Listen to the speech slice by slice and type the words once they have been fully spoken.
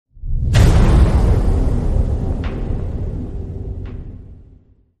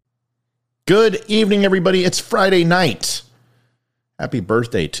Good evening, everybody. It's Friday night. Happy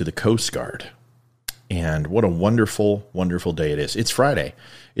birthday to the Coast Guard. And what a wonderful, wonderful day it is. It's Friday.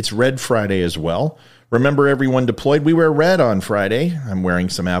 It's Red Friday as well. Remember, everyone deployed. We wear red on Friday. I'm wearing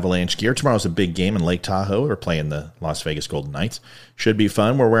some Avalanche gear. Tomorrow's a big game in Lake Tahoe. We're playing the Las Vegas Golden Knights. Should be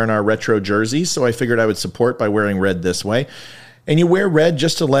fun. We're wearing our retro jerseys, so I figured I would support by wearing red this way. And you wear red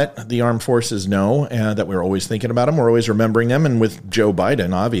just to let the armed forces know that we're always thinking about them. We're always remembering them. And with Joe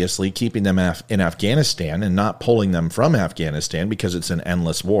Biden, obviously, keeping them in Afghanistan and not pulling them from Afghanistan because it's an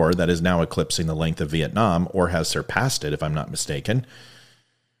endless war that is now eclipsing the length of Vietnam, or has surpassed it, if I'm not mistaken.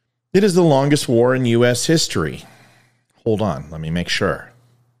 It is the longest war in U.S. history. Hold on, let me make sure.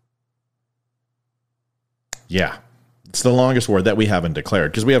 Yeah. It's the longest war that we haven't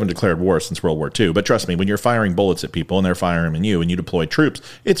declared, because we haven't declared war since World War II. But trust me, when you're firing bullets at people and they're firing them at you and you deploy troops,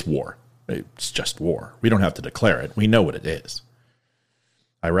 it's war. It's just war. We don't have to declare it. We know what it is.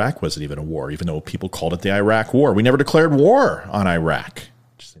 Iraq wasn't even a war, even though people called it the Iraq War. We never declared war on Iraq.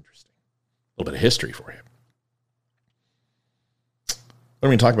 Just interesting. A little bit of history for you. What are we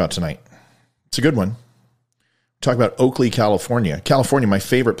going to talk about tonight? It's a good one. Talk about Oakley, California. California, my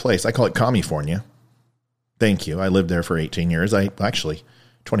favorite place. I call it California. Thank you. I lived there for 18 years.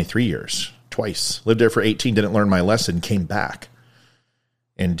 23 years, twice. Lived there for 18, didn't learn my lesson, came back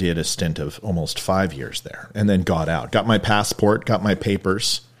and did a stint of almost 5 years there, and then got out. Got my passport, got my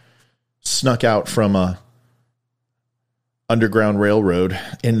papers, snuck out from a underground railroad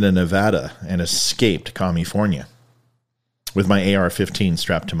into Nevada and escaped California with my AR-15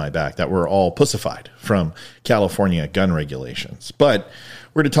 strapped to my back that were all pussified from California gun regulations. But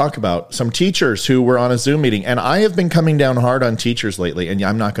we're going to talk about some teachers who were on a Zoom meeting, and I have been coming down hard on teachers lately, and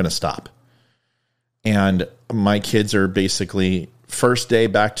I'm not going to stop. And my kids are basically first day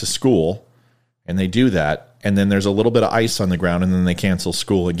back to school, and they do that, and then there's a little bit of ice on the ground, and then they cancel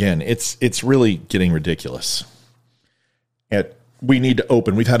school again. It's really getting ridiculous. We need to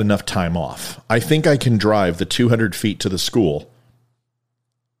open. We've had enough time off. I think I can drive the 200 feet to the school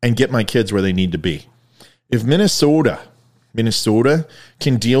and get my kids where they need to be. If Minnesota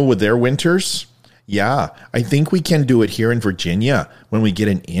can deal with their winters, yeah, I think we can do it here in Virginia when we get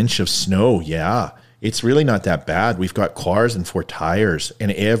an inch of snow. Yeah, it's really not that bad. We've got cars and 4 tires,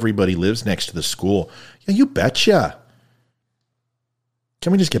 and everybody lives next to the school. Yeah, you betcha.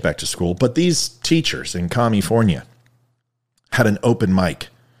 Can we just get back to school? But these teachers in California had an open mic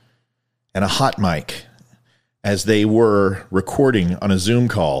and a hot mic as they were recording on a Zoom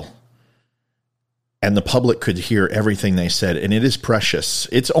call, and the public could hear everything they said, and it is precious.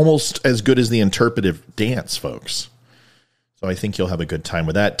 It's almost as good as the interpretive dance, folks. So I think you'll have a good time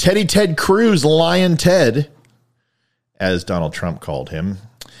with that. Ted Cruz, Lion Ted, as Donald Trump called him,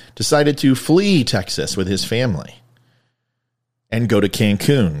 decided to flee Texas with his family and go to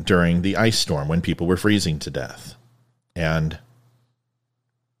Cancun during the ice storm when people were freezing to death. And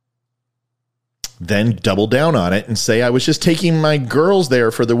then double down on it and say, I was just taking my girls there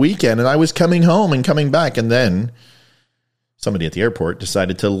for the weekend and I was coming home and coming back. And then somebody at the airport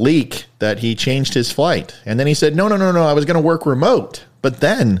decided to leak that he changed his flight. And then he said, no, I was going to work remote. But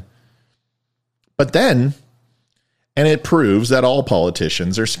then, and it proves that all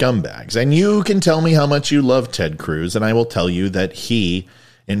politicians are scumbags. And you can tell me how much you love Ted Cruz, and I will tell you that he,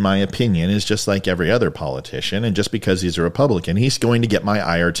 in my opinion, is just like every other politician. And just because he's a Republican, he's going to get my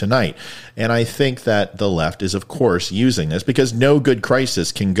ire tonight. And I think that the left is, of course, using this because no good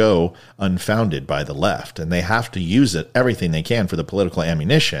crisis can go unfounded by the left. And they have to use it, everything they can, for the political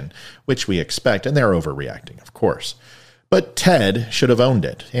ammunition, which we expect. And they're overreacting, of course. But Ted should have owned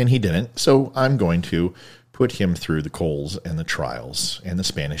it, and he didn't. So I'm going to put him through the coals and the trials and the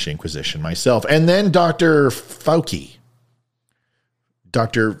Spanish Inquisition myself. And then Dr. Fauci.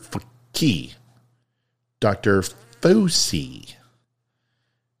 Dr. Fauci, Dr. Fauci,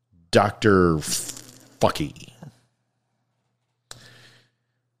 Dr. Fucky. I'm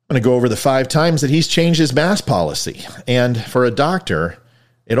going to go over the 5 times that he's changed his mask policy. And for a doctor,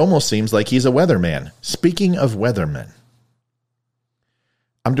 it almost seems like he's a weatherman. Speaking of weathermen,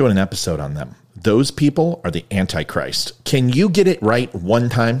 I'm doing an episode on them. Those people are the Antichrist. Can you get it right one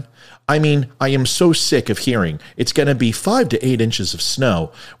time? I mean, I am so sick of hearing it's going to be 5 to 8 inches of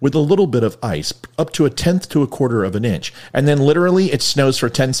snow with a little bit of ice, up to 1/10 to 1/4 of an inch. And then literally it snows for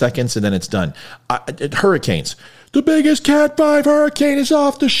 10 seconds and then it's done. Hurricanes. The biggest Cat 5 hurricane is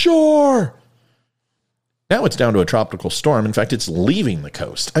off the shore. Now it's down to a tropical storm. In fact, it's leaving the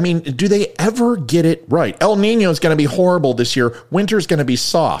coast. I mean, do they ever get it right? El Nino is going to be horrible this year. Winter's going to be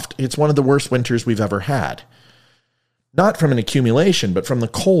soft. It's one of the worst winters we've ever had. Not from an accumulation, but from the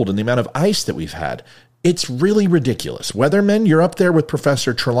cold and the amount of ice that we've had. It's really ridiculous. Weathermen, you're up there with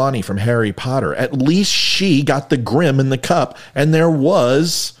Professor Trelawney from Harry Potter. At least she got the Grim in the cup, and there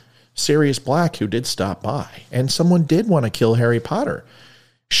was Sirius Black who did stop by, and someone did want to kill Harry Potter.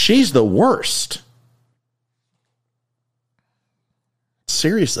 She's the worst.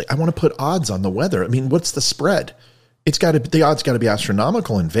 Seriously, I want to put odds on the weather. I mean, what's the spread? The odds got to be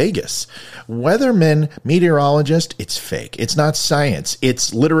astronomical in Vegas. Weathermen, meteorologist, it's fake. It's not science.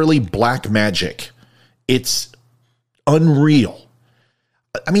 It's literally black magic. It's unreal.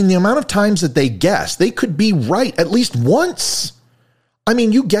 I mean, the amount of times that they guess, they could be right at least once. I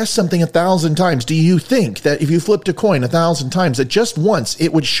mean, you guess something 1,000 times. Do you think that if you flipped a coin 1,000 times, that just once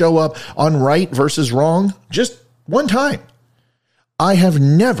it would show up on right versus wrong? Just one time. I have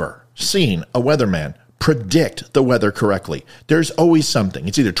never seen a weatherman predict the weather correctly. There's always something.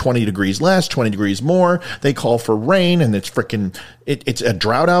 It's either 20 degrees less, 20 degrees more. They call for rain and it's a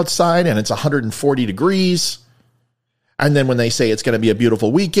drought outside and it's 140 degrees. And then when they say it's going to be a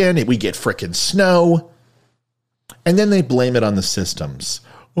beautiful weekend, we get frickin' snow. And then they blame it on the systems.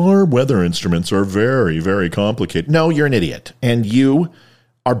 Our weather instruments are very, very complicated. No, you're an idiot. And you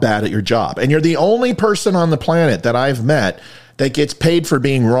are bad at your job. And you're the only person on the planet that I've met that gets paid for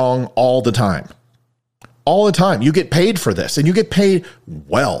being wrong all the time. All the time. You get paid for this, and you get paid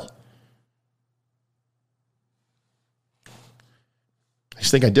well. I just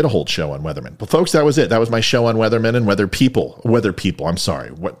think I did a whole show on weathermen. But folks, that was it. That was my show on weathermen and weather people. I'm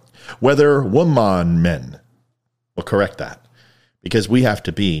sorry. Weather woman men. We'll correct that because we have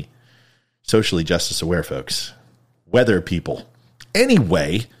to be socially justice aware, folks. Weather people.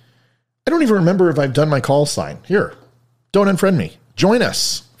 Anyway, I don't even remember if I've done my call sign. Here, don't unfriend me. Join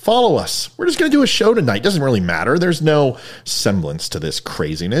us. Follow us. We're just going to do a show tonight. Doesn't really matter. There's no semblance to this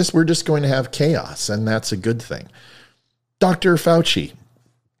craziness. We're just going to have chaos, and that's a good thing. Dr. Fauci,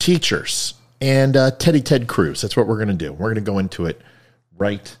 teachers, and Ted Cruz. That's what we're going to do. We're going to go into it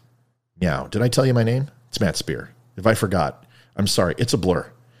right now. Did I tell you my name? It's Matt Spear. If I forgot, I'm sorry. It's a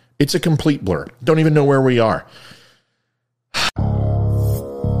blur. It's a complete blur. Don't even know where we are.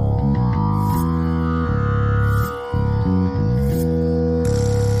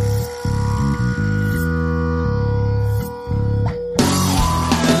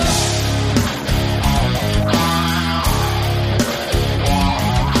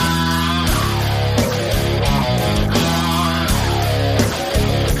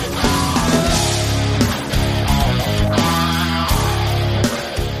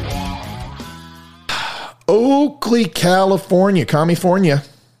 Oakley, California,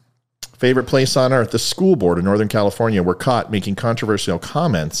 favorite place on earth. The school board in Northern California were caught making controversial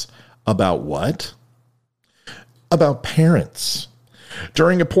comments about what? About parents.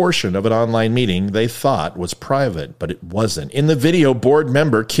 During a portion of an online meeting they thought was private, but it wasn't. In the video, board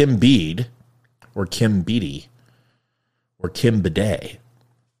member Kim Beede, or Kim Beatty, or Kim Bidet,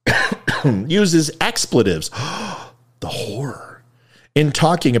 uses expletives. The horror. In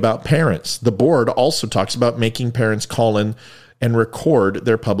talking about parents, the board also talks about making parents call in and record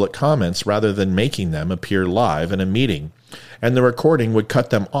their public comments rather than making them appear live in a meeting. And the recording would cut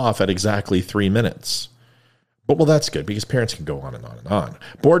them off at exactly 3 minutes. But, well, that's good because parents can go on and on and on.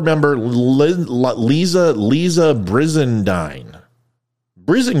 Board member Lisa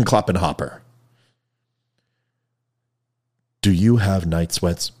Brisenkloppenhopper. Do you have night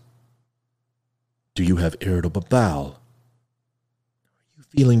sweats? Do you have irritable bowel?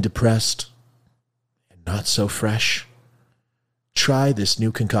 Feeling depressed and not so fresh? Try this new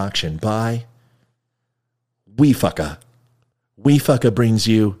concoction by WeFucka. WeFucka brings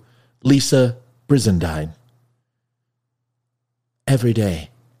you Lisa Brizendine. Every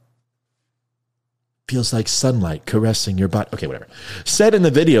day. Feels like sunlight caressing your body. Okay, whatever. Said in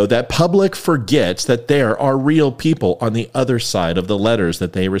the video that public forgets that there are real people on the other side of the letters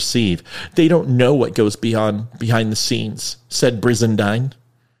that they receive. They don't know what goes behind the scenes, said Brizendine.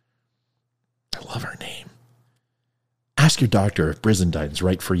 I love her name. Ask your doctor if Brisendine's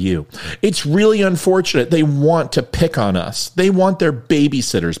right for you. It's really unfortunate. They want to pick on us. They want their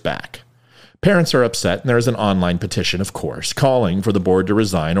babysitters back. Parents are upset, and there is an online petition, of course, calling for the board to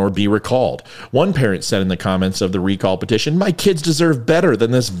resign or be recalled. One parent said in the comments of the recall petition, "My kids deserve better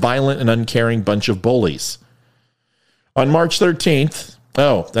than this violent and uncaring bunch of bullies." On March 13th,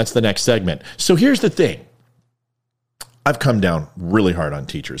 that's the next segment. So here's the thing. I've come down really hard on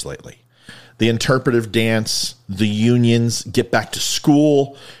teachers lately. The interpretive dance, the unions, get back to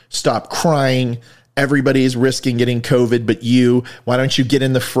school, stop crying. Everybody is risking getting COVID, but you. Why don't you get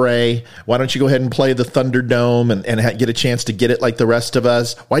in the fray? Why don't you go ahead and play the Thunderdome and get a chance to get it like the rest of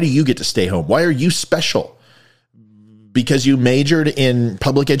us? Why do you get to stay home? Why are you special? because you majored in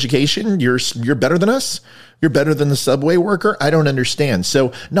public education, you're better than us? You're better than the subway worker? I don't understand.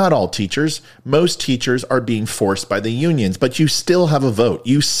 So not all teachers, most teachers are being forced by the unions, but you still have a vote.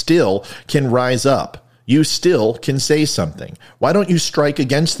 You still can rise up. You still can say something. Why don't you strike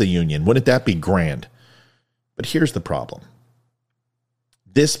against the union? Wouldn't that be grand? But here's the problem.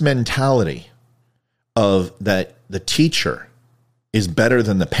 This mentality of that the teacher is better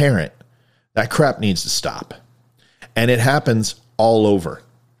than the parent, that crap needs to stop. And it happens all over.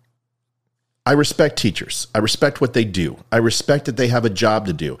 I respect teachers. I respect what they do. I respect that they have a job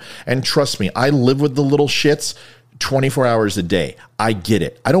to do. And trust me, I live with the little shits 24 hours a day. I get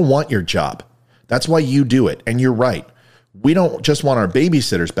it. I don't want your job. That's why you do it. And you're right. We don't just want our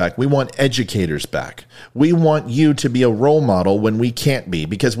babysitters back. We want educators back. We want you to be a role model when we can't be,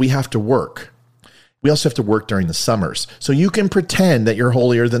 because we have to work. We also have to work during the summers. So you can pretend that you're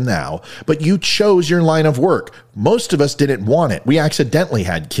holier than thou, but you chose your line of work. Most of us didn't want it. We accidentally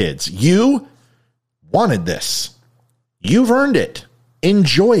had kids. You wanted this. You've earned it.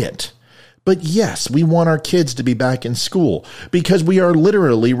 Enjoy it. But yes, we want our kids to be back in school because we are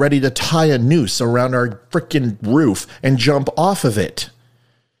literally ready to tie a noose around our freaking roof and jump off of it.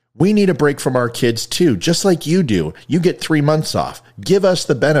 We need a break from our kids too, just like you do. You get 3 months off. Give us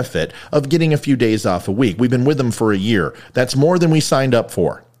the benefit of getting a few days off a week. We've been with them for a year. That's more than we signed up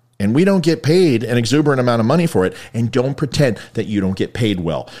for. And we don't get paid an exuberant amount of money for it. And don't pretend that you don't get paid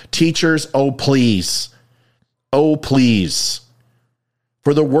well. Teachers, oh please. Oh please.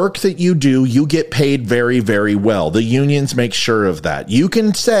 For the work that you do, you get paid very, very well. The unions make sure of that. You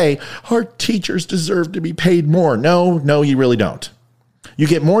can say, our teachers deserve to be paid more. No, you really don't. You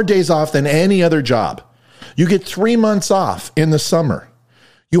get more days off than any other job. You get 3 months off in the summer.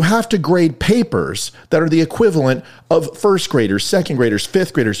 You have to grade papers that are the equivalent of first graders, second graders,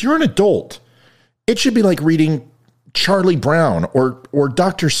 fifth graders. You're an adult. It should be like reading Charlie Brown or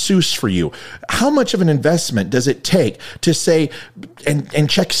Dr. Seuss for you. How much of an investment does it take to say and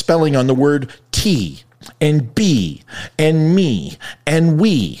check spelling on the word T and B and me and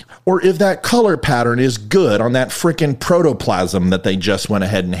we, or if that color pattern is good on that frickin' protoplasm that they just went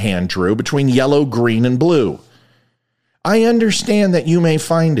ahead and hand drew between yellow, green, and blue? I understand that you may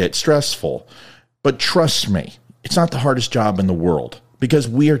find it stressful, but trust me, it's not the hardest job in the world because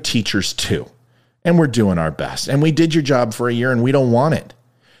we are teachers too. And we're doing our best. And we did your job for a year and we don't want it.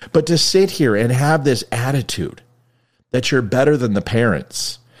 But to sit here and have this attitude that you're better than the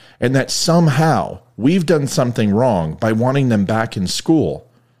parents and that somehow we've done something wrong by wanting them back in school,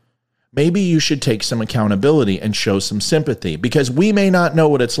 maybe you should take some accountability and show some sympathy, because we may not know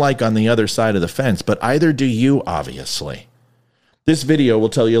what it's like on the other side of the fence, but either do you, obviously. This video will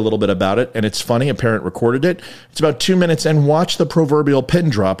tell you a little bit about it, and it's funny. A parent recorded it. It's about 2 minutes, and watch the proverbial pin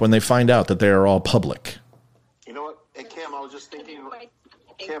drop when they find out that they are all public. You know what? Hey, Kim, I was just thinking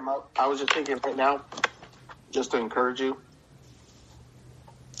right now, just to encourage you.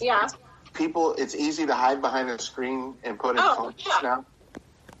 Yeah. People, it's easy to hide behind a screen and put in comments now.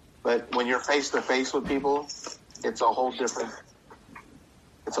 But when you're face to face with people, it's a whole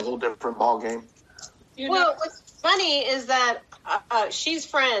different ball game. Well, what's funny is that she's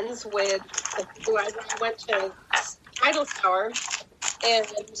friends with who I went to Idle Tower, and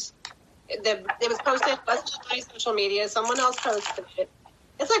it was posted on my social media. Someone else posted it.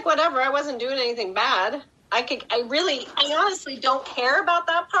 It's like, whatever. I wasn't doing anything bad. I honestly don't care about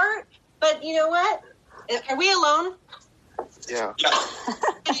that part. But you know what? Are we alone? Yeah.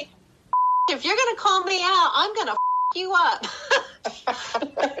 If you're gonna call me out, I'm gonna you up.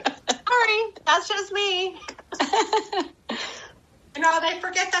 Sorry, that's just me. You know, they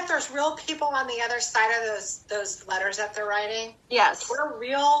forget that there's real people on the other side of those letters that they're writing. Yes. We're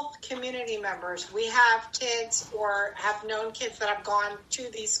real community members. We have kids or have known kids that have gone to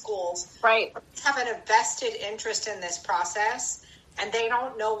these schools. Right. Have a vested interest in this process, and they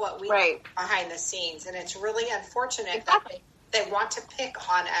don't know what we do behind the scenes. And it's really unfortunate that they want to pick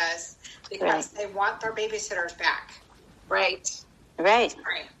on us because they want their babysitters back. Right. That's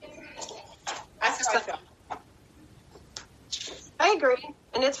how I feel. I agree,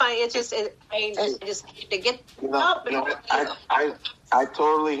 and it's fine. It's just I just need to get up. I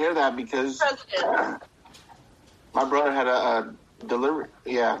totally hear that because my brother had a delivery.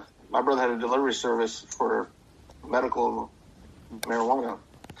 Yeah, my brother had a delivery service for medical marijuana.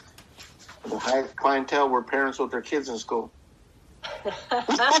 The high clientele were parents with their kids in school.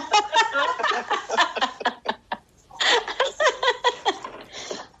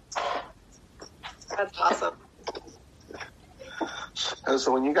 That's awesome.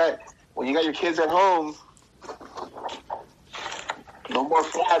 So when you got your kids at home, no more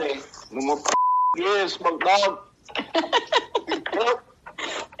Friday, no more smoke dog.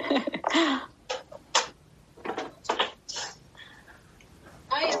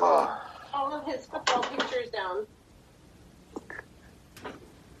 I all of his football pictures down.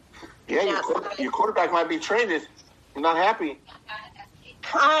 Yeah, your quarterback might be traded. You're not happy.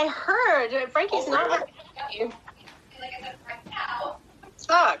 I heard Frankie's not happy.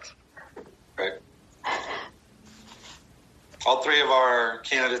 Sucks. Right. All three of our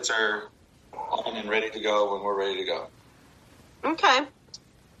candidates are on and ready to go when we're ready to go. Okay.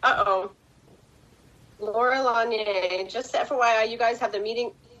 Uh-oh. Laura Lanier, just FYI, you guys have the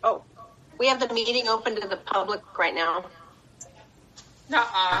meeting. Oh, we have the meeting open to the public right now.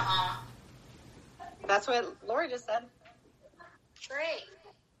 Nuh-uh. That's what Laura just said. Great.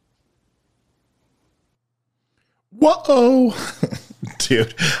 Whoa.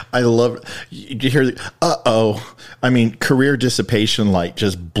 Dude, I love you hear the uh-oh. I mean, career dissipation light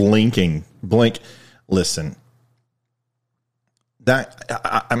just blinking. Blink. Listen. That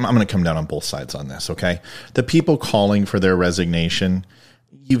I'm going to come down on both sides on this, okay? The people calling for their resignation,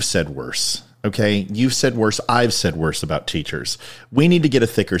 you've said worse, okay? You've said worse. I've said worse about teachers. We need to get a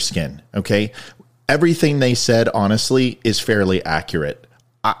thicker skin, okay? Everything they said, honestly, is fairly accurate.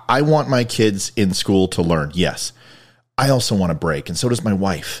 I want my kids in school to learn, yes. I also want a break, and so does my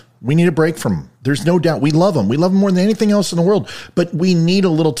wife. We need a break from them. There's no doubt. We love them. We love them more than anything else in the world, but we need a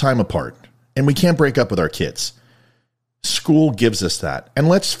little time apart, and we can't break up with our kids. School gives us that. And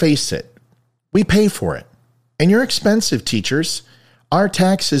let's face it, we pay for it. And you're expensive, teachers. Our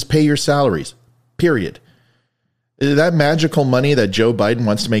taxes pay your salaries, period. That magical money that Joe Biden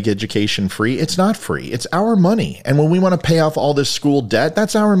wants to make education free, it's not free. It's our money. And when we want to pay off all this school debt,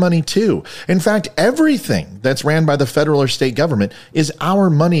 that's our money too. In fact, everything that's ran by the federal or state government is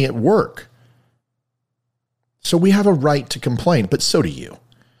our money at work. So we have a right to complain, but so do you.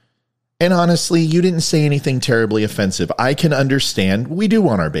 And honestly, you didn't say anything terribly offensive. I can understand. We do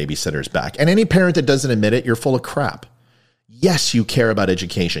want our babysitters back. And any parent that doesn't admit it, you're full of crap. Yes, you care about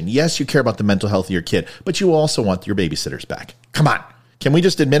education. Yes, you care about the mental health of your kid, but you also want your babysitters back. Come on. Can we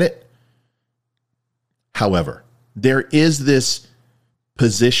just admit it? However, there is this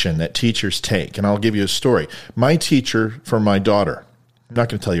position that teachers take, and I'll give you a story. My teacher for my daughter, I'm not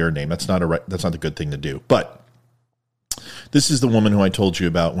going to tell you her name. That's not the good thing to do. But this is the woman who I told you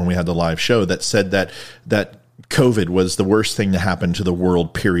about when we had the live show that said that COVID was the worst thing to happen to the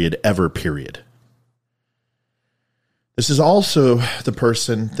world, period, ever, period. This is also the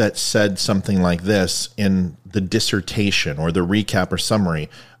person that said something like this in the dissertation or the recap or summary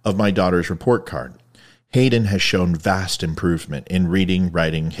of my daughter's report card. Hayden has shown vast improvement in reading,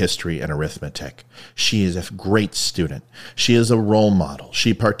 writing, history, and arithmetic. She is a great student. She is a role model.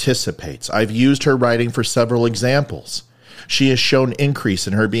 She participates. I've used her writing for several examples. She has shown increase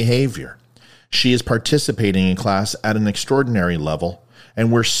in her behavior. She is participating in class at an extraordinary level,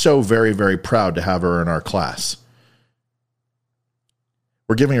 and we're so very, very proud to have her in our class.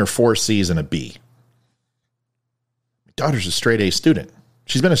 We're giving her 4 C's and a B. My daughter's a straight A student.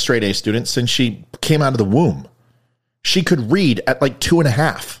 She's been a straight A student since she came out of the womb. She could read at like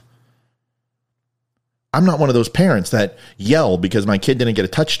 2.5. I'm not one of those parents that yell because my kid didn't get a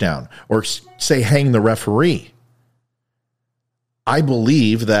touchdown or say hang the referee. I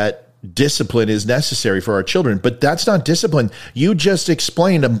believe that discipline is necessary for our children, but that's not discipline. You just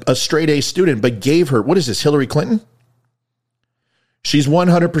explained a straight A student, but gave her, what is this, Hillary Clinton? She's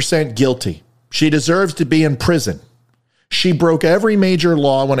 100% guilty. She deserves to be in prison. She broke every major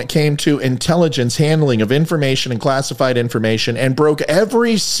law when it came to intelligence handling of information and classified information, and broke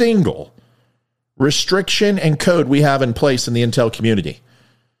every single restriction and code we have in place in the intel community.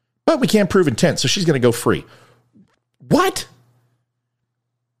 But we can't prove intent, so she's going to go free. What?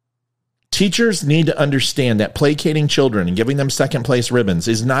 Teachers need to understand that placating children and giving them second place ribbons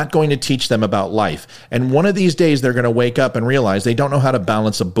is not going to teach them about life. And one of these days, they're going to wake up and realize they don't know how to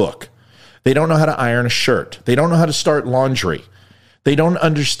balance a book. They don't know how to iron a shirt. They don't know how to start laundry. They don't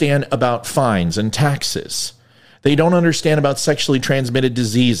understand about fines and taxes. They don't understand about sexually transmitted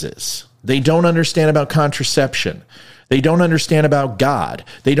diseases. They don't understand about contraception. They don't understand about God.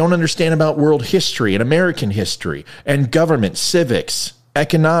 They don't understand about world history and American history and government, civics,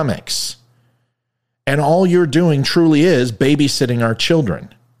 economics. And all you're doing truly is babysitting our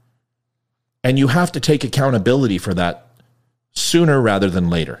children. And you have to take accountability for that sooner rather than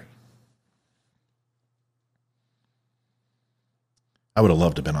later. I would have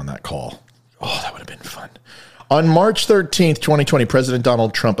loved to have been on that call. Oh, that would have been fun. On March 13th, 2020, President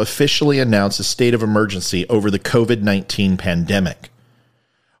Donald Trump officially announced a state of emergency over the COVID-19 pandemic.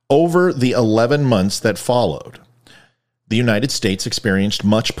 Over the 11 months that followed, the United States experienced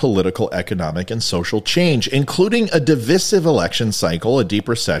much political, economic, and social change, including a divisive election cycle, a deep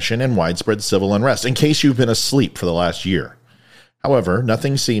recession, and widespread civil unrest, in case you've been asleep for the last year. However,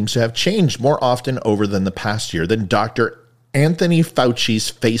 nothing seems to have changed more often over than the past year than Dr. Anthony Fauci's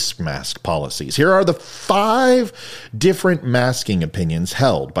face mask policies. Here are the 5 different masking opinions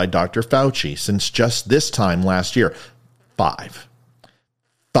held by Dr. Fauci since just this time last year. 5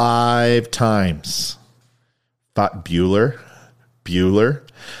 times. Bueller.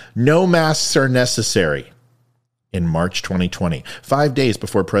 No masks are necessary. In March 2020, 5 days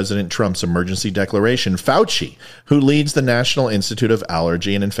before President Trump's emergency declaration, Fauci, who leads the National Institute of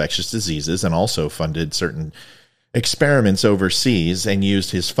Allergy and Infectious Diseases and also funded certain experiments overseas and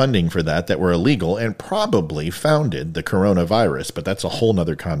used his funding for that were illegal and probably founded the coronavirus, but that's a whole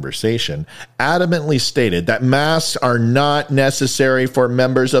nother conversation, adamantly stated that masks are not necessary for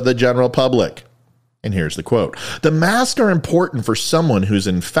members of the general public. And here's the quote. The masks are important for someone who's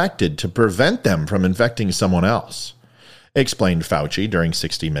infected to prevent them from infecting someone else, explained Fauci during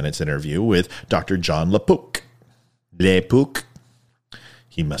 60 Minutes interview with Dr. John Lepuc.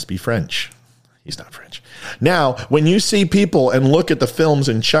 He must be French. He's not French. Now, when you see people and look at the films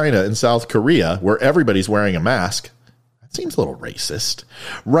in China and South Korea where everybody's wearing a mask, that seems a little racist.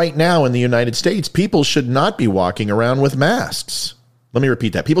 Right now in the United States, people should not be walking around with masks. Let me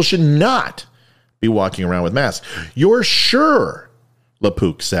repeat that. People should not be walking around with masks. You're sure,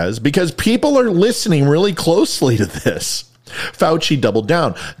 Lepuc says, because people are listening really closely to this. Fauci doubled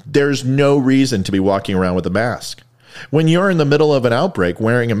down. There's no reason to be walking around with a mask. When you're in the middle of an outbreak,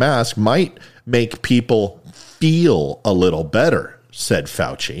 wearing a mask might make people feel a little better, said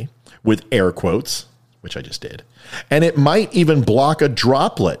Fauci, with air quotes, which I just did. And it might even block a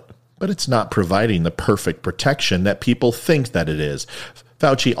droplet, but it's not providing the perfect protection that people think that it is.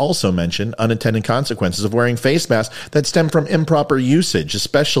 Fauci also mentioned unintended consequences of wearing face masks that stem from improper usage,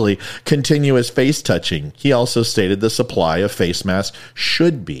 especially continuous face touching. He also stated the supply of face masks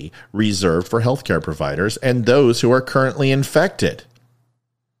should be reserved for healthcare providers and those who are currently infected.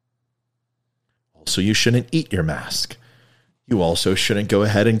 Also, you shouldn't eat your mask. You also shouldn't go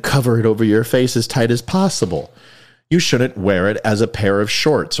ahead and cover it over your face as tight as possible. You shouldn't wear it as a pair of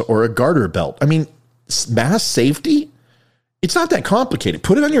shorts or a garter belt. I mean, mask safety? It's not that complicated.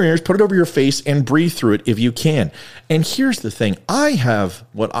 Put it on your ears, put it over your face, and breathe through it if you can. And here's the thing. I have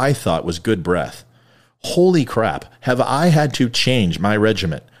what I thought was good breath. Holy crap. Have I had to change my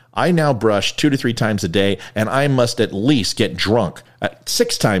regimen? I now brush 2 to 3 times a day, and I must at least get drunk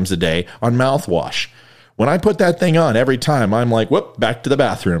 6 times a day on mouthwash. When I put that thing on every time, I'm like, whoop, back to the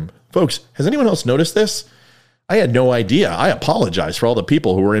bathroom. Folks, has anyone else noticed this? I had no idea. I apologize for all the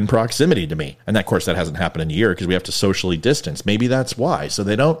people who were in proximity to me. And of course, that hasn't happened in a year because we have to socially distance. Maybe that's why. So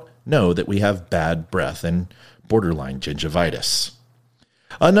they don't know that we have bad breath and borderline gingivitis.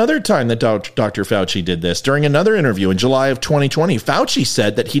 Another time that Dr. Fauci did this, during another interview in July of 2020, Fauci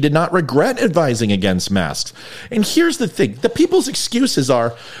said that he did not regret advising against masks. And here's the thing. The people's excuses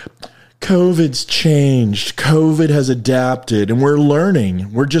are, COVID's changed. COVID has adapted and we're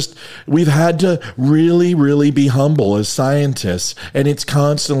learning. We've had to really, really be humble as scientists, and it's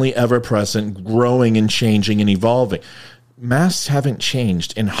constantly ever present, growing and changing and evolving. Masks haven't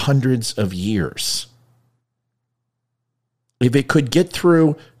changed in hundreds of years. If it could get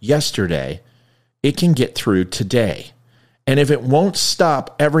through yesterday, it can get through today. And if it won't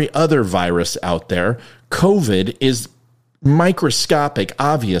stop every other virus out there, COVID is microscopic,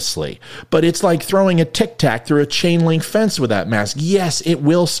 obviously, but it's like throwing a tic-tac through a chain link fence with that mask. Yes, it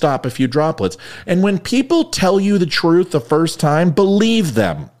will stop a few droplets. And when people tell you the truth the first time, believe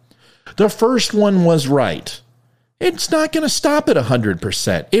them. The first one was right. It's not going to stop at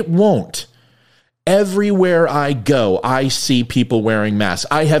 100%. It won't. Everywhere I go, I see people wearing masks.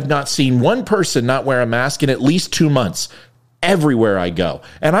 I have not seen one person not wear a mask in at least 2 months. Everywhere I go.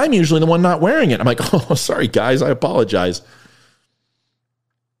 And I'm usually the one not wearing it. I'm like, oh, sorry, guys, I apologize.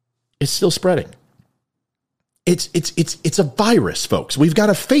 It's still spreading. It's a virus, folks. We've got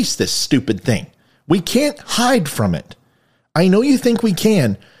to face this stupid thing. We can't hide from it. I know you think we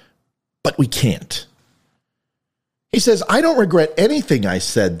can, but we can't. He says, I don't regret anything I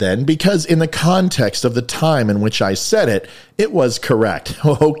said then because in the context of the time in which I said it, it was correct.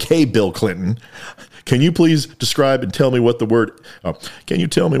 Okay, Bill Clinton. Can you please describe and tell me what the word,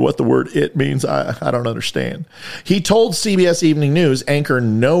 it means? I don't understand. He told CBS Evening News anchor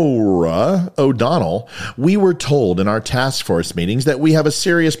Norah O'Donnell, we were told in our task force meetings that we have a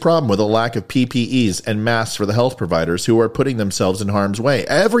serious problem with a lack of PPEs and masks for the health providers who are putting themselves in harm's way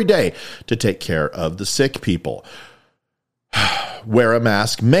every day to take care of the sick people. Wear a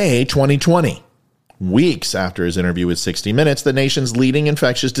mask, May 2020. Weeks after his interview with 60 Minutes, the nation's leading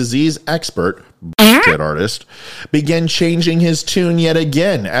infectious disease expert, artist, began changing his tune yet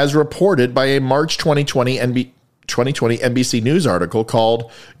again, as reported by a March 2020 NBC News article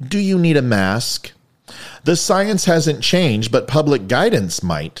called, "Do You Need a Mask?" The science hasn't changed, but public guidance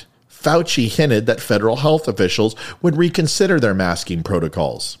might. Fauci hinted that federal health officials would reconsider their masking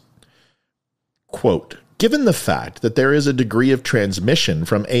protocols. Quote, "Given the fact that there is a degree of transmission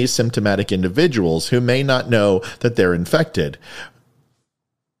from asymptomatic individuals who may not know that they're infected,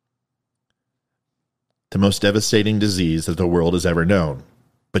 the most devastating disease that the world has ever known,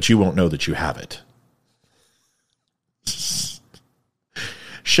 but you won't know that you have it."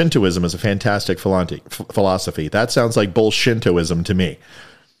 Shintoism is a fantastic philosophy. That sounds like bullshintoism to me.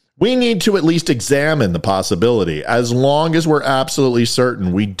 We need to at least examine the possibility, as long as we're absolutely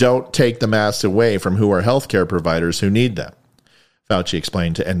certain we don't take the masks away from who are healthcare providers who need them. Fauci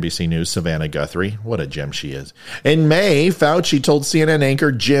explained to NBC News' Savannah Guthrie. What a gem she is. In May, Fauci told CNN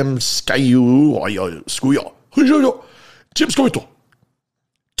anchor Jim Sayuto,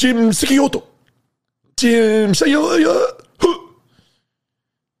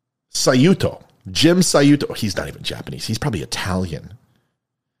 he's not even Japanese, he's probably Italian.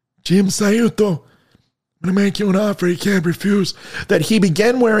 Jim Sayuto, I'm going to make you an offer you can't refuse. That he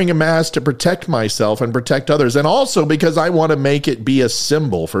began wearing a mask to protect myself and protect others, and also because I want to make it be a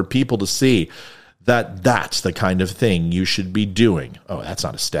symbol for people to see that that's the kind of thing you should be doing. Oh, that's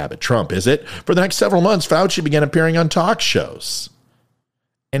not a stab at Trump, is it? For the next several months, Fauci began appearing on talk shows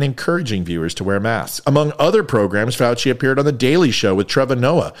and encouraging viewers to wear masks. Among other programs, Fauci appeared on The Daily Show with Trevor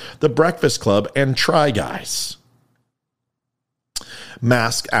Noah, The Breakfast Club, and Try Guys.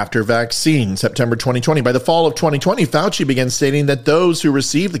 Mask after vaccine, September 2020. By the fall of 2020, Fauci began stating that those who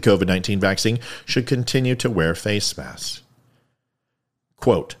received the COVID-19 vaccine should continue to wear face masks.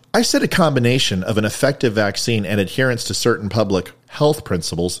 Quote, "I said a combination of an effective vaccine and adherence to certain public health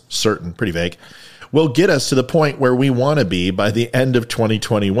principles, certain, pretty vague, will get us to the point where we want to be by the end of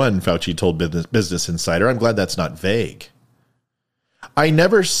 2021, Fauci told Business Insider. I'm glad that's not vague. I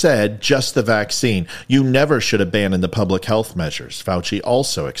never said just the vaccine. You never should abandon the public health measures. Fauci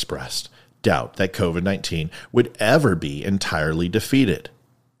also expressed doubt that COVID-19 would ever be entirely defeated.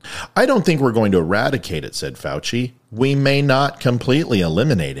 I don't think we're going to eradicate it, said Fauci. We may not completely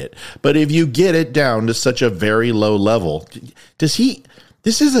eliminate it, but if you get it down to such a very low level, this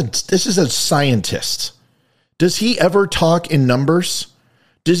is a scientist. Does he ever talk in numbers?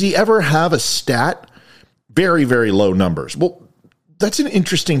 Does he ever have a stat? Very, very low numbers. Well, that's an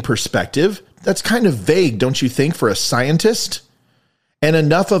interesting perspective. That's kind of vague, don't you think, for a scientist? And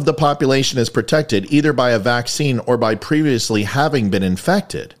enough of the population is protected either by a vaccine or by previously having been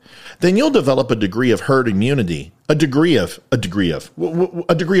infected, then you'll develop a degree of herd immunity. A degree of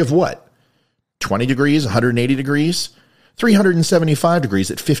what? 20 degrees, 180 degrees, 375 degrees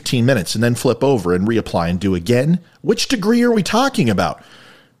at 15 minutes, and then flip over and reapply and do again? Which degree are we talking about?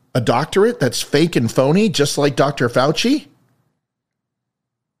 A doctorate that's fake and phony, just like Dr. Fauci?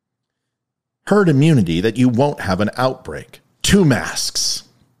 Herd immunity that you won't have an outbreak. 2 masks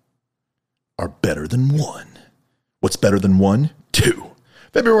are better than 1. What's better than 1? 2.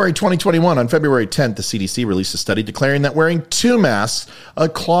 February 2021, on February 10th, the CDC released a study declaring that wearing 2 masks, a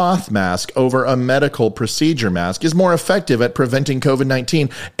cloth mask over a medical procedure mask, is more effective at preventing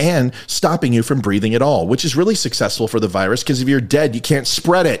COVID-19 and stopping you from breathing at all, which is really successful for the virus because if you're dead, you can't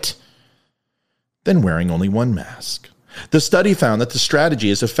spread it, than wearing only 1 mask. The study found that the strategy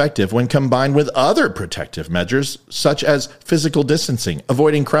is effective when combined with other protective measures, such as physical distancing,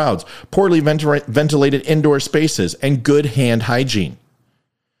 avoiding crowds, poorly ventilated indoor spaces, and good hand hygiene.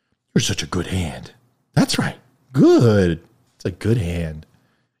 You're such a good hand. That's right. Good. It's a good hand.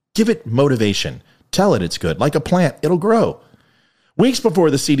 Give it motivation. Tell it it's good. Like a plant, it'll grow. Weeks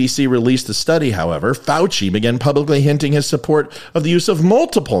before the CDC released the study, however, Fauci began publicly hinting his support of the use of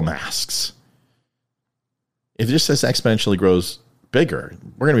multiple masks. If this exponentially grows bigger,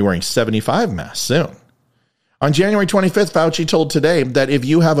 we're going to be wearing 75 masks soon. On January 25th, Fauci told Today that if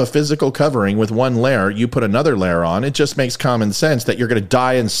you have a physical covering with 1 layer, you put another layer on, it just makes common sense that you're going to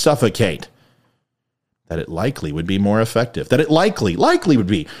die and suffocate. That it likely would be more effective. That it likely would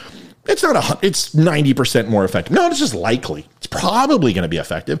be. It's 90% more effective. No, it's just likely. It's probably going to be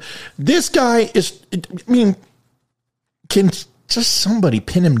effective. This guy can just somebody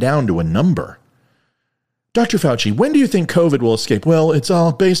pin him down to a number? Dr. Fauci, when do you think COVID will escape? Well, it's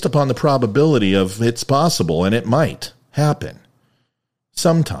all based upon the probability of it's possible, and it might happen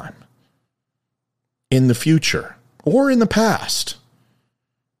sometime in the future or in the past.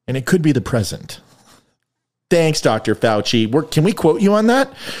 And it could be the present. Thanks, Dr. Fauci. Can we quote you on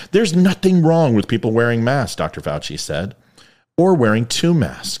that? There's nothing wrong with people wearing masks, Dr. Fauci said. Or wearing 2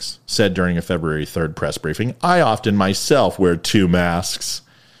 masks, said during a February 3rd press briefing. I often myself wear 2 masks.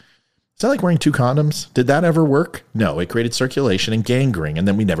 Is that like wearing 2 condoms? Did that ever work? No, it created circulation and gangrene, and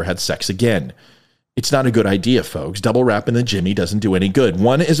then we never had sex again. It's not a good idea, folks. Double wrapping the Jimmy doesn't do any good.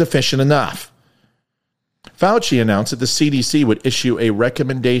 1 is efficient enough. Fauci announced that the CDC would issue a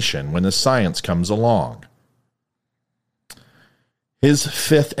recommendation when the science comes along. His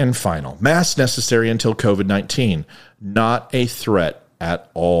 5th and final. Masks necessary until COVID-19. Not a threat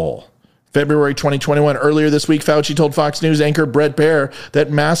at all. February 2021, earlier this week, Fauci told Fox News anchor Bret Baier that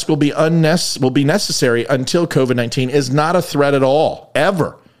masks will be necessary until COVID-19 is not a threat at all,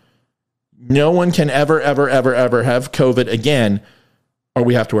 ever. No one can ever have COVID again, or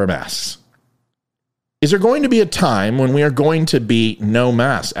we have to wear masks. Is there going to be a time when we are going to be no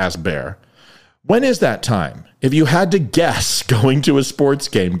masks, asked Baier. When is that time? If you had to guess, going to a sports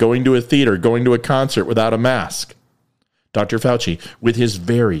game, going to a theater, going to a concert without a mask. Dr. Fauci, with his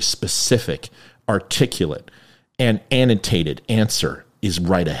very specific, articulate, and annotated answer, is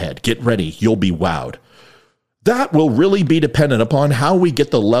right ahead. Get ready. You'll be wowed. That will really be dependent upon how we get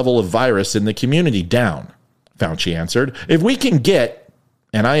the level of virus in the community down, Fauci answered. If we can get,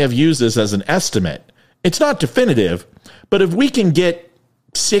 and I have used this as an estimate, it's not definitive, but if we can get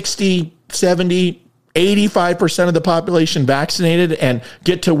 60, 70, 85% of the population vaccinated and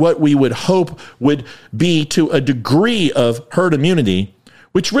get to what we would hope would be to a degree of herd immunity,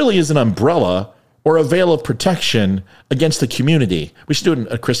 which really is an umbrella or a veil of protection against the community. We should do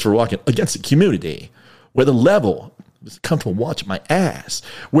it, Christopher Walken, against the community, where the level, it's comfortable watching my ass,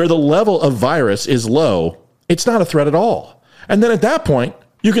 where the level of virus is low, it's not a threat at all. And then at that point,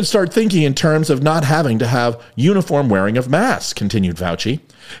 you can start thinking in terms of not having to have uniform wearing of masks, continued Fauci.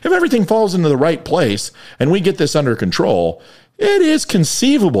 If everything falls into the right place and we get this under control, it is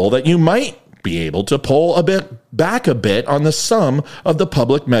conceivable that you might be able to pull back a bit on the sum of the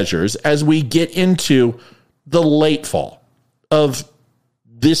public measures as we get into the late fall of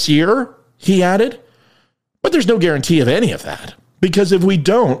this year, he added. But there's no guarantee of any of that, because if we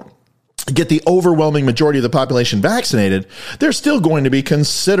don't get the overwhelming majority of the population vaccinated, there's still going to be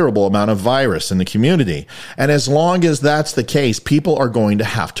considerable amount of virus in the community. And as long as that's the case, people are going to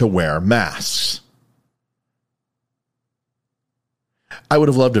have to wear masks. I would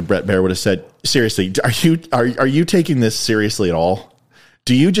have loved if Bret Baier would have said, seriously, are you taking this seriously at all?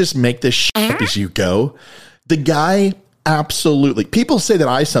 Do you just make this shit up as you go? The guy absolutely. People say that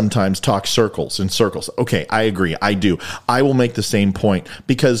I sometimes talk circles in circles. Okay, I agree. I do. I will make the same point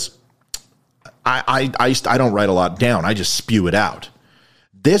because I don't write a lot down. I just spew it out.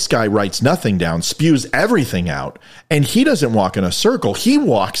 This guy writes nothing down, spews everything out, and he doesn't walk in a circle. He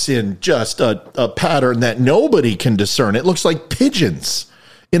walks in just a pattern that nobody can discern. It looks like pigeons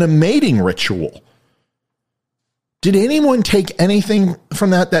in a mating ritual. Did anyone take anything from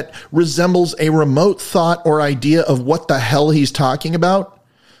that resembles a remote thought or idea of what the hell he's talking about?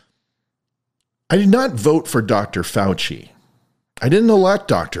 I did not vote for Dr. Fauci. I didn't elect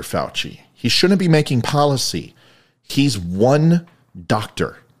Dr. Fauci. He shouldn't be making policy. He's one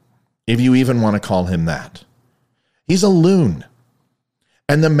doctor, if you even want to call him that. He's a loon.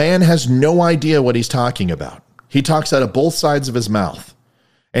 And the man has no idea what he's talking about. He talks out of both sides of his mouth.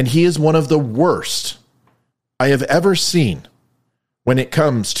 And he is one of the worst I have ever seen when it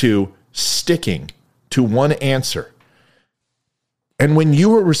comes to sticking to one answer. And when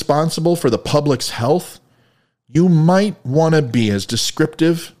you are responsible for the public's health, you might want to be as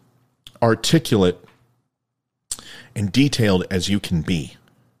descriptive, articulate, and detailed as you can be.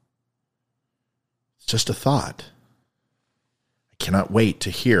 It's just a thought. I cannot wait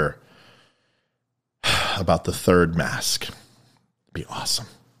to hear about the 3rd mask. It'd be awesome.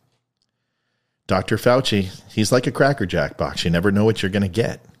 Dr. Fauci, he's like a Cracker Jack box. You never know what you're going to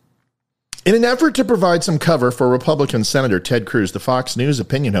get. In an effort to provide some cover for Republican Senator Ted Cruz, the Fox News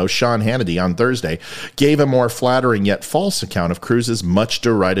opinion host Sean Hannity on Thursday gave a more flattering yet false account of Cruz's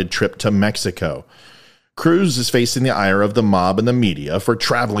much-derided trip to Mexico. Cruz is facing the ire of the mob and the media for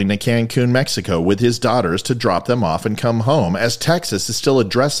traveling to Cancun, Mexico with his daughters to drop them off and come home, as Texas is still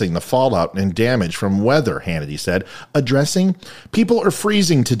addressing the fallout and damage from weather, Hannity said. Addressing? People are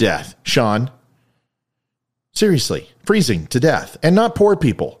freezing to death, Sean. Seriously, freezing to death. And not poor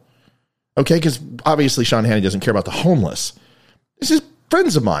people. Okay, because obviously Sean Hannity doesn't care about the homeless. This is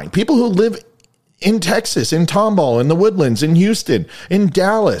friends of mine, people who live in Texas, in Tomball, in the Woodlands, in Houston, in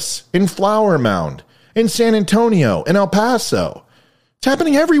Dallas, in Flower Mound, in San Antonio, in El Paso. It's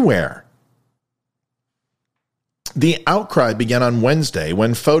happening everywhere. The outcry began on Wednesday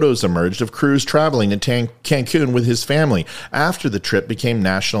when photos emerged of Cruz traveling to Cancun with his family. After the trip became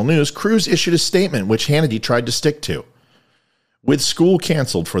national news, Cruz issued a statement which Hannity tried to stick to. With school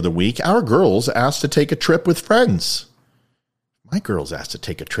canceled for the week, our girls asked to take a trip with friends. My girls asked to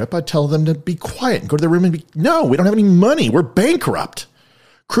take a trip. I'd tell them to be quiet and go to their room and no, we don't have any money. We're bankrupt.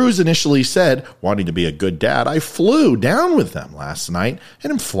 Cruz initially said, wanting to be a good dad, I flew down with them last night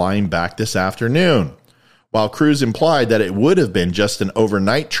and am flying back this afternoon. While Cruz implied that it would have been just an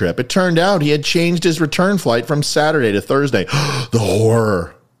overnight trip, it turned out he had changed his return flight from Saturday to Thursday. The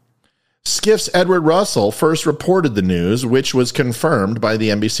horror. Skiff's Edward Russell first reported the news, which was confirmed by the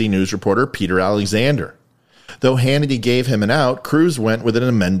NBC News reporter Peter Alexander. Though Hannity gave him an out, Cruz went with an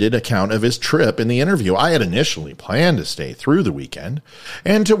amended account of his trip in the interview. I had initially planned to stay through the weekend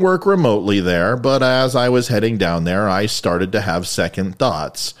and to work remotely there, but as I was heading down there, I started to have second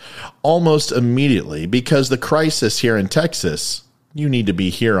thoughts. Almost immediately, because the crisis here in Texas, you need to be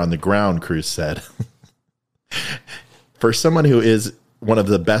here on the ground, Cruz said. For someone who is one of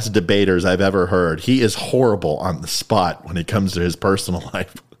the best debaters I've ever heard, he is horrible on the spot when it comes to his personal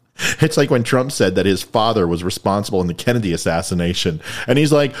life. It's like when Trump said that his father was responsible in the Kennedy assassination. And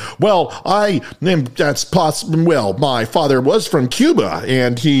he's like, well, that's possible. Well, my father was from Cuba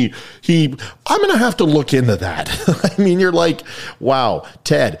and I'm going to have to look into that. I mean, you're like, wow,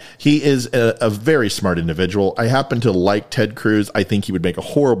 Ted, he is a very smart individual. I happen to like Ted Cruz. I think he would make a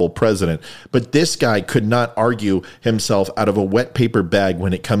horrible president, but this guy could not argue himself out of a wet paper bag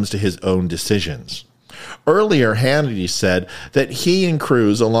when it comes to his own decisions. Earlier, Hannity said that he and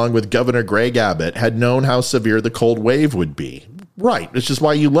Cruz, along with Governor Greg Abbott, had known how severe the cold wave would be. Right, which is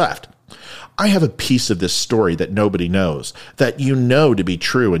why you left. I have a piece of this story that nobody knows, that you know to be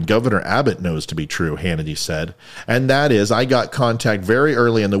true and Governor Abbott knows to be true, Hannity said. And that is, I got contact very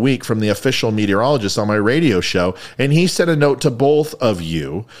early in the week from the official meteorologist on my radio show, and he sent a note to both of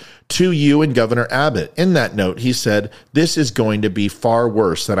you, to you and Governor Abbott. In that note, he said, this is going to be far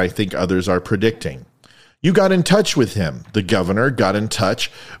worse than I think others are predicting. You got in touch with him. The governor got in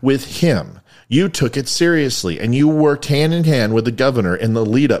touch with him. You took it seriously, and you worked hand in hand with the governor in the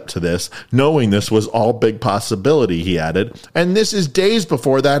lead up to this, knowing this was all big possibility, he added. And this is days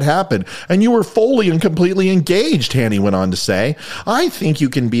before that happened, and you were fully and completely engaged, Hanny went on to say. I think you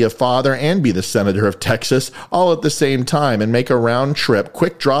can be a father and be the senator of Texas all at the same time and make a round trip,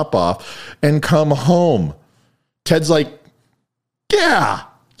 quick drop off, and come home. Ted's like, yeah,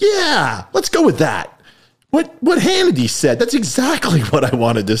 let's go with that. What Hannity said, that's exactly what I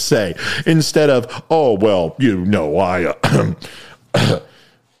wanted to say. Instead of, oh, well, you know,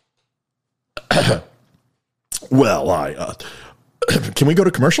 can we go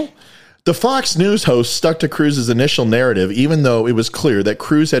to commercial? The Fox News host stuck to Cruz's initial narrative, even though it was clear that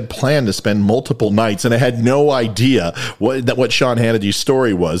Cruz had planned to spend multiple nights and had no idea what Sean Hannity's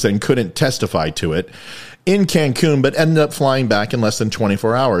story was and couldn't testify to it in Cancun, but ended up flying back in less than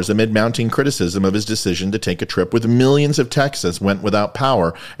 24 hours amid mounting criticism of his decision to take a trip with millions of Texans went without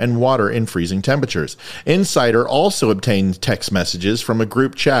power and water in freezing temperatures. Insider also obtained text messages from a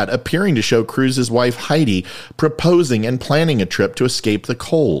group chat appearing to show Cruz's wife Heidi proposing and planning a trip to escape the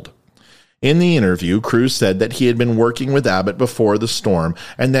cold. In the interview, Cruz said that he had been working with Abbott before the storm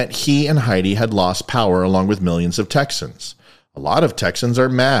and that he and Heidi had lost power along with millions of Texans. A lot of Texans are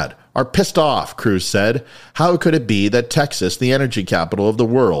mad, are pissed off, Cruz said. How could it be that Texas, the energy capital of the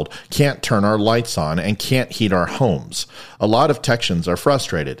world, can't turn our lights on and can't heat our homes? A lot of Texans are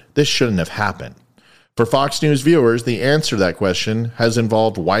frustrated. This shouldn't have happened. For Fox News viewers, the answer to that question has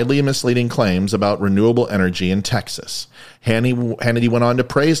involved widely misleading claims about renewable energy in Texas. Hannity went on to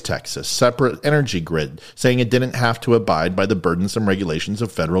praise Texas' separate energy grid, saying it didn't have to abide by the burdensome regulations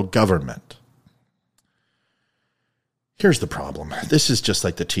of federal government. Here's the problem. This is just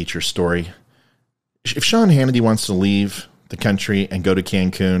like the teacher story. If Sean Hannity wants to leave the country and go to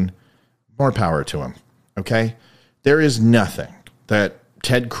Cancun, more power to him, okay? There is nothing that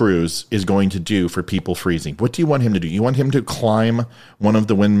Ted Cruz is going to do for people freezing. What do you want him to do? You want him to climb one of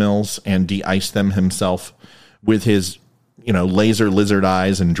the windmills and de-ice them himself with his, laser lizard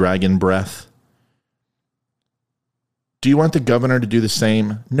eyes and dragon breath? Do you want the governor to do the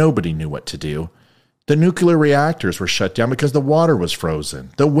same? Nobody knew what to do. The nuclear reactors were shut down because the water was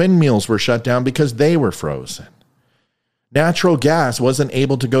frozen. The windmills were shut down because they were frozen. Natural gas wasn't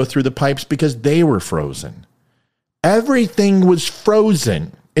able to go through the pipes because they were frozen. Everything was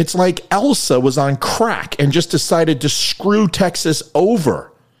frozen. It's like Elsa was on crack and just decided to screw Texas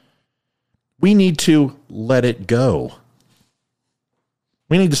over. We need to let it go.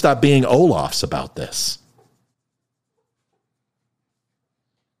 We need to stop being Olafs about this.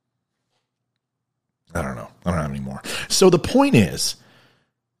 I don't know. I don't have any more. So the point is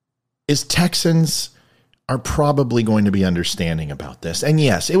Texans are probably going to be understanding about this. And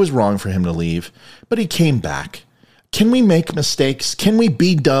yes, it was wrong for him to leave, but he came back. Can we make mistakes? Can we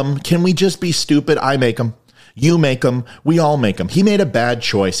be dumb? Can we just be stupid? I make them. You make them. We all make them. He made a bad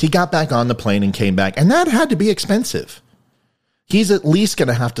choice. He got back on the plane and came back, and that had to be expensive. He's at least going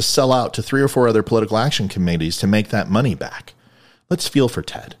to have to sell out to 3 or 4 other political action committees to make that money back. Let's feel for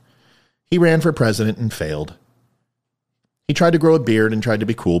Ted. He ran for president and failed. He tried to grow a beard and tried to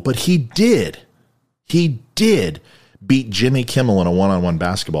be cool, but he did beat Jimmy Kimmel in a one-on-one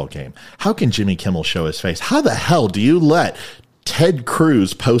basketball game. How can Jimmy Kimmel show his face? How the hell do you let Ted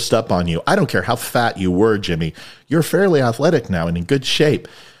Cruz post up on you? I don't care how fat you were, Jimmy. You're fairly athletic now and in good shape.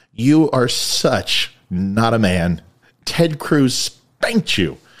 You are such not a man. Ted Cruz spanked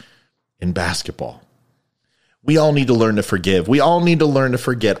you in basketball. We all need to learn to forgive. We all need to learn to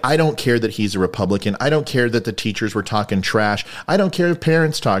forget. I don't care that he's a Republican. I don't care that the teachers were talking trash. I don't care if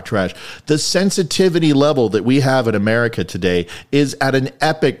parents talk trash. The sensitivity level that we have in America today is at an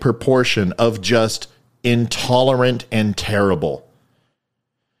epic proportion of just intolerant and terrible.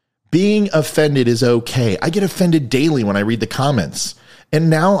 Being offended is okay. I get offended daily when I read the comments. And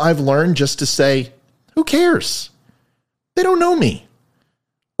now I've learned just to say, who cares? They don't know me.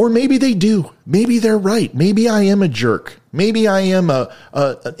 Or maybe they do. Maybe they're right. Maybe I am a jerk. Maybe I am an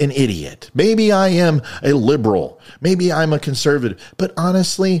idiot. Maybe I am a liberal. Maybe I'm a conservative. But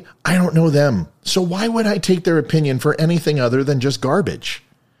honestly, I don't know them. So why would I take their opinion for anything other than just garbage?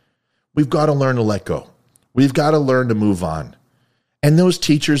 We've got to learn to let go. We've got to learn to move on. And those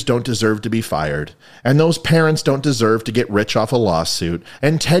teachers don't deserve to be fired. And those parents don't deserve to get rich off a lawsuit.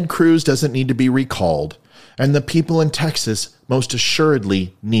 And Ted Cruz doesn't need to be recalled. And the people in Texas most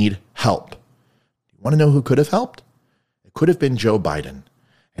assuredly need help. You want to know who could have helped? It could have been Joe Biden.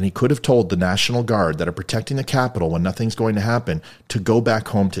 And he could have told the National Guard that are protecting the Capitol when nothing's going to happen to go back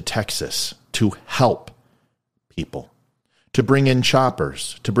home to Texas to help people, to bring in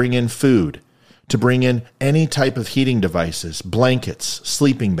choppers, to bring in food, to bring in any type of heating devices, blankets,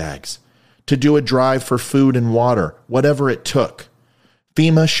 sleeping bags, to do a drive for food and water, whatever it took.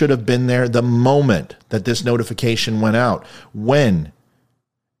 FEMA should have been there the moment that this notification went out, when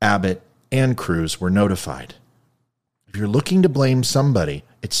Abbott and Cruz were notified. If you're looking to blame somebody,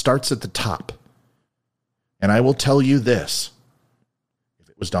 it starts at the top. And I will tell you this. If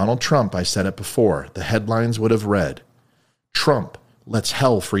it was Donald Trump, I said it before, the headlines would have read, Trump lets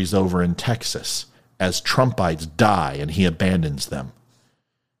hell freeze over in Texas as Trumpites die and he abandons them.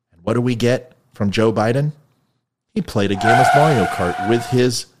 And what do we get from Joe Biden? He played a game of Mario Kart with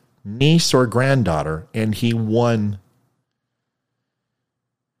his niece or granddaughter, and he won.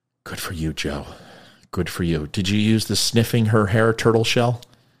 Good for you, Joe. Good for you. Did you use the sniffing her hair turtle shell?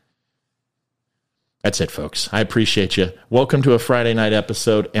 That's it, folks. I appreciate you. Welcome to a Friday night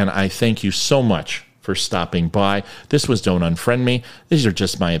episode, and I thank you so much for stopping by. This was Don't Unfriend Me. These are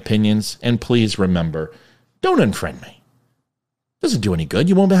just my opinions, and please remember, don't unfriend me. It doesn't do any good.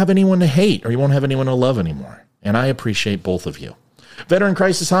 You won't have anyone to hate, or you won't have anyone to love anymore. And I appreciate both of you. Veteran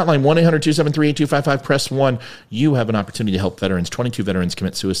Crisis Hotline, 1-800-273-8255, press 1. You have an opportunity to help veterans. 22 veterans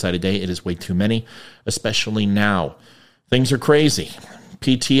commit suicide a day. It is way too many, especially now. Things are crazy.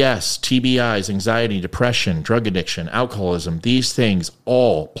 PTS, TBIs, anxiety, depression, drug addiction, alcoholism, these things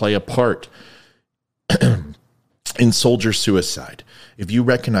all play a part in soldier suicide. If you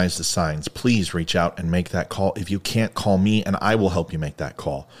recognize the signs, please reach out and make that call. If you can't, call me and I will help you make that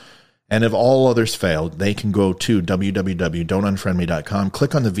call. And if all others failed, they can go to www.don'tunfriendme.com,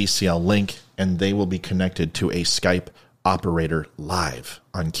 click on the VCL link, and they will be connected to a Skype operator live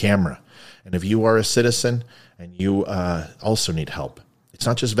on camera. And if you are a citizen and you also need help, it's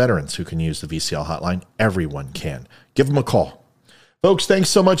not just veterans who can use the VCL hotline. Everyone can. Give them a call. Folks, thanks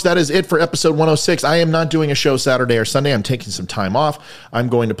so much. That is it for episode 106. I am not doing a show Saturday or Sunday. I'm taking some time off. I'm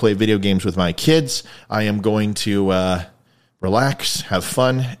going to play video games with my kids. I am going to relax, have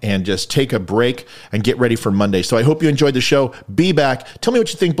fun, and just take a break and get ready for Monday. So I hope you enjoyed the show. Be back. Tell me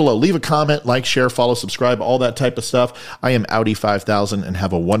what you think below. Leave a comment, like, share, follow, subscribe, all that type of stuff. I am Audi 5000 and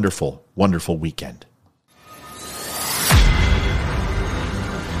have a wonderful, wonderful weekend.